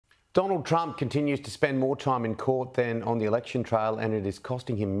Donald Trump continues to spend more time in court than on the election trail, and it is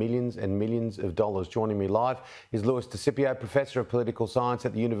costing him millions and millions of dollars. Joining me live is Leader DeSipio, Professor of Political Science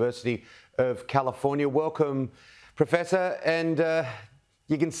at the University of California. Welcome, Professor. And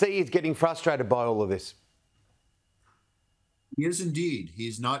you can see he's getting frustrated by all of this. He is indeed.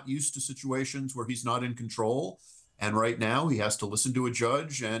 He's not used to situations where he's not in control. And right now he has to listen to a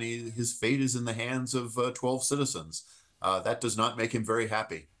judge, and his fate is in the hands of 12 citizens. That does not make him very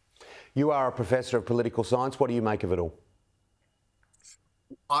happy. You are a professor of political science. What do you make of it all?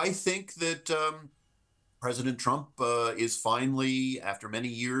 I think that President Trump is finally, after many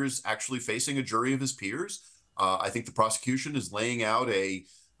years, actually facing a jury of his peers. I think the prosecution is laying out a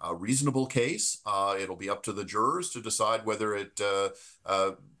reasonable case. It'll be up to the jurors to decide whether it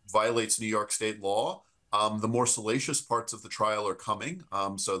violates New York state law. The more salacious parts of the trial are coming,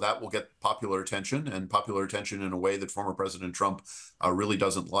 so that will get popular attention, and popular attention in a way that former President Trump really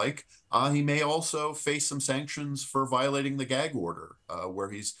doesn't like. He may also face some sanctions for violating the gag order, where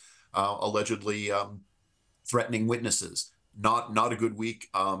he's allegedly threatening witnesses. Not a good week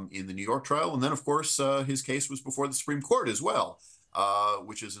in the New York trial. And then, of course, his case was before the Supreme Court as well,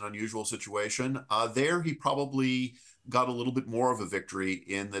 which is an unusual situation. There, he probably got a little bit more of a victory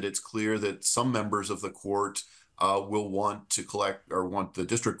in that it's clear that some members of the court will want to collect, or want the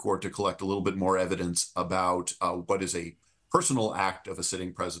district court to collect, a little bit more evidence about what is a personal act of a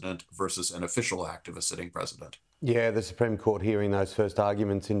sitting president versus an official act of a sitting president. Yeah, the Supreme Court hearing those first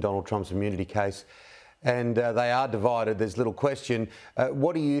arguments in Donald Trump's immunity case, and they are divided. There's little question.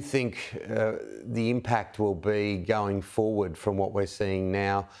 What do you think the impact will be going forward from what we're seeing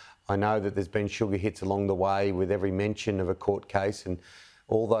now? I know that there's been sugar hits along the way with every mention of a court case and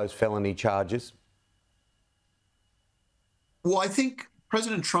all those felony charges. Well, I think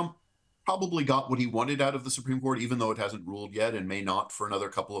President Trump probably got what he wanted out of the Supreme Court, even though it hasn't ruled yet and may not for another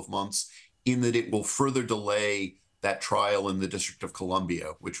couple of months, in that it will further delay that trial in the District of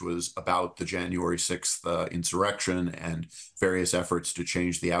Columbia, which was about the January 6th insurrection and various efforts to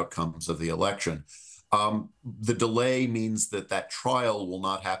change the outcomes of the election. The delay means that that trial will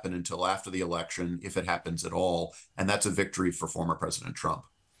not happen until after the election, if it happens at all, and that's a victory for former President Trump.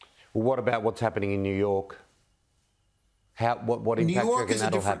 Well, what about what's happening in New York? What impact do you reckon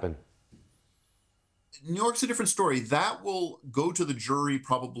that'll happen? New York's a different story. That will go to the jury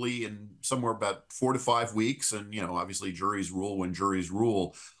probably in somewhere about 4 to 5 weeks, and obviously juries rule when juries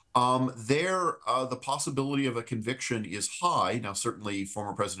rule. The possibility of a conviction is high. Now, certainly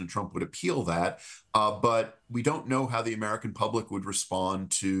former President Trump would appeal that, but we don't know how the American public would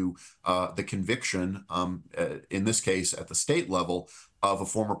respond to the conviction, in this case at the state level, of a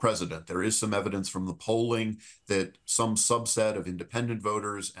former president. There is some evidence from the polling that some subset of independent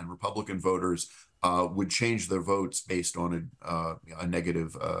voters and Republican voters would change their votes based on a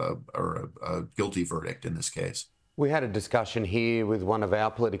negative or a guilty verdict in this case. We had a discussion here with one of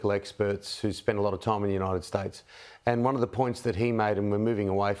our political experts who spent a lot of time in the United States. And one of the points that he made, and we're moving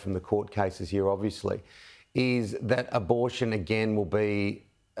away from the court cases here, obviously, is that abortion, again, will be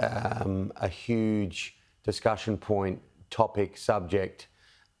a huge discussion point, topic, subject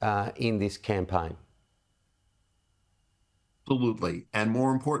in this campaign. Absolutely. And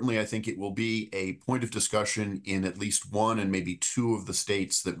more importantly, I think it will be a point of discussion in at least one and maybe two of the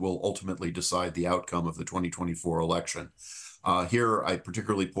states that will ultimately decide the outcome of the 2024 election. Here, I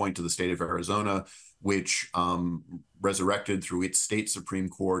particularly point to the state of Arizona, which resurrected through its state Supreme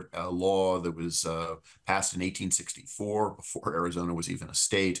Court a law that was passed in 1864, before Arizona was even a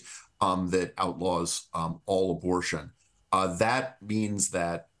state, that outlaws all abortion. That means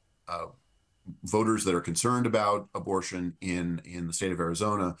that voters that are concerned about abortion in the state of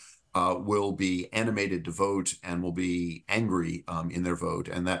Arizona will be animated to vote and will be angry in their vote.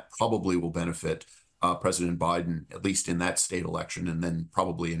 And that probably will benefit President Biden, at least in that state election, and then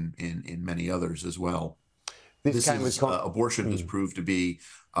probably in many others as well. Abortion has proved to be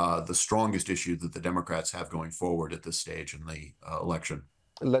the strongest issue that the Democrats have going forward at this stage in the election.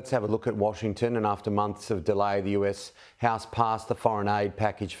 Let's have a look at Washington. And after months of delay, the US House passed the foreign aid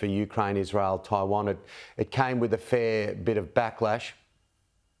package for Ukraine, Israel, Taiwan. It came with a fair bit of backlash.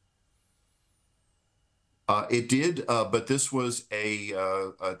 It did, but this was a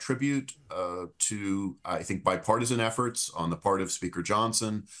tribute to, I think, bipartisan efforts on the part of Speaker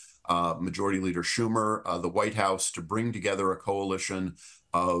Johnson, Majority Leader Schumer, the White House, to bring together a coalition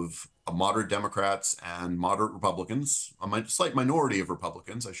of moderate Democrats and moderate Republicans, a slight minority of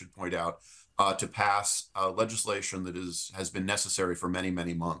Republicans, I should point out, to pass legislation that has been necessary for many,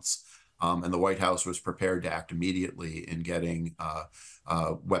 many months. And the White House was prepared to act immediately in getting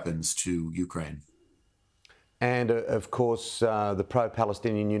weapons to Ukraine. And of course, the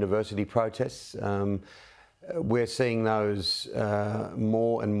pro-Palestinian university protests. We're seeing those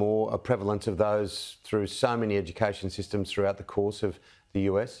more and more, a prevalence of those through so many education systems throughout the course of the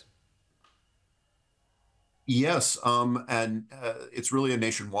US. Yes, and it's really a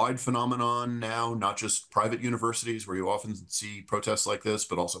nationwide phenomenon now, not just private universities where you often see protests like this,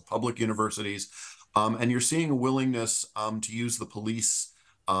 but also public universities. And you're seeing a willingness to use the police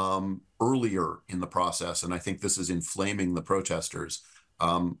earlier in the process. And I think this is inflaming the protesters.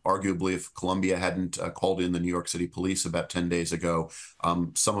 Arguably, if Columbia hadn't called in the New York City police about 10 days ago,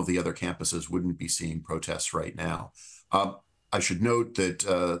 some of the other campuses wouldn't be seeing protests right now. I should note that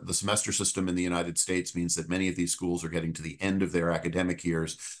the semester system in the United States means that many of these schools are getting to the end of their academic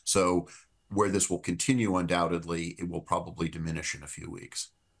years. So where this will continue, undoubtedly, it will probably diminish in a few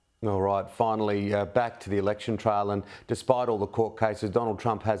weeks. All right, finally, back to the election trail. And despite all the court cases, Donald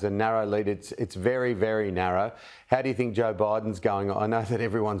Trump has a narrow lead. It's very, very narrow. How do you think Joe Biden's going? I know that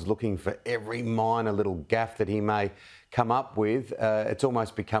everyone's looking for every minor little gaffe that he may come up with. It's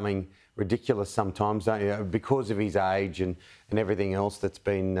almost becoming ridiculous sometimes, don't you? Because of his age and everything else that's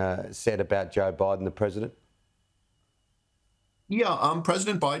been said about Joe Biden, the president. Yeah,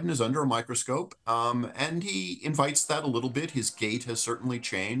 President Biden is under a microscope, and he invites that a little bit. His gait has certainly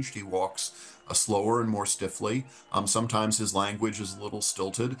changed. He walks slower and more stiffly. Sometimes his language is a little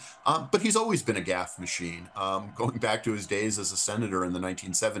stilted, but he's always been a gaffe machine, going back to his days as a senator in the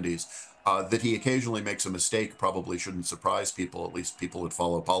 1970s. That he occasionally makes a mistake probably shouldn't surprise people, at least people that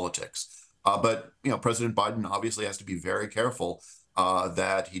follow politics. But President Biden obviously has to be very careful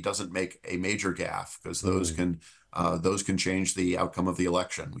that he doesn't make a major gaffe, because those can change the outcome of the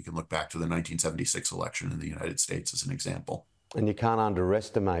election. We can look back to the 1976 election in the United States as an example. And you can't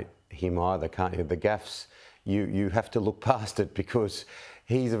underestimate him either, can't you? The gaffes, you have to look past it, because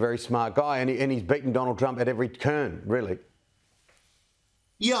he's a very smart guy, and he's beaten Donald Trump at every turn, really.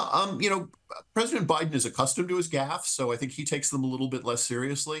 Yeah, President Biden is accustomed to his gaffes, so I think he takes them a little bit less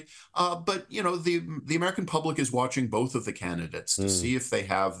seriously. But the American public is watching both of the candidates to see if they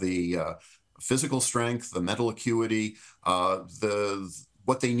have the physical strength, the mental acuity,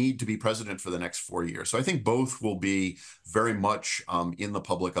 what they need to be president for the next 4 years. So I think both will be very much in the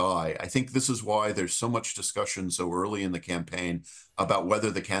public eye. I think this is why there's so much discussion so early in the campaign about whether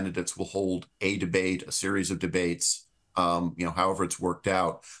the candidates will hold a debate, a series of debates, however it's worked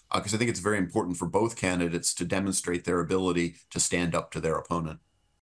out, because I think it's very important for both candidates to demonstrate their ability to stand up to their opponent.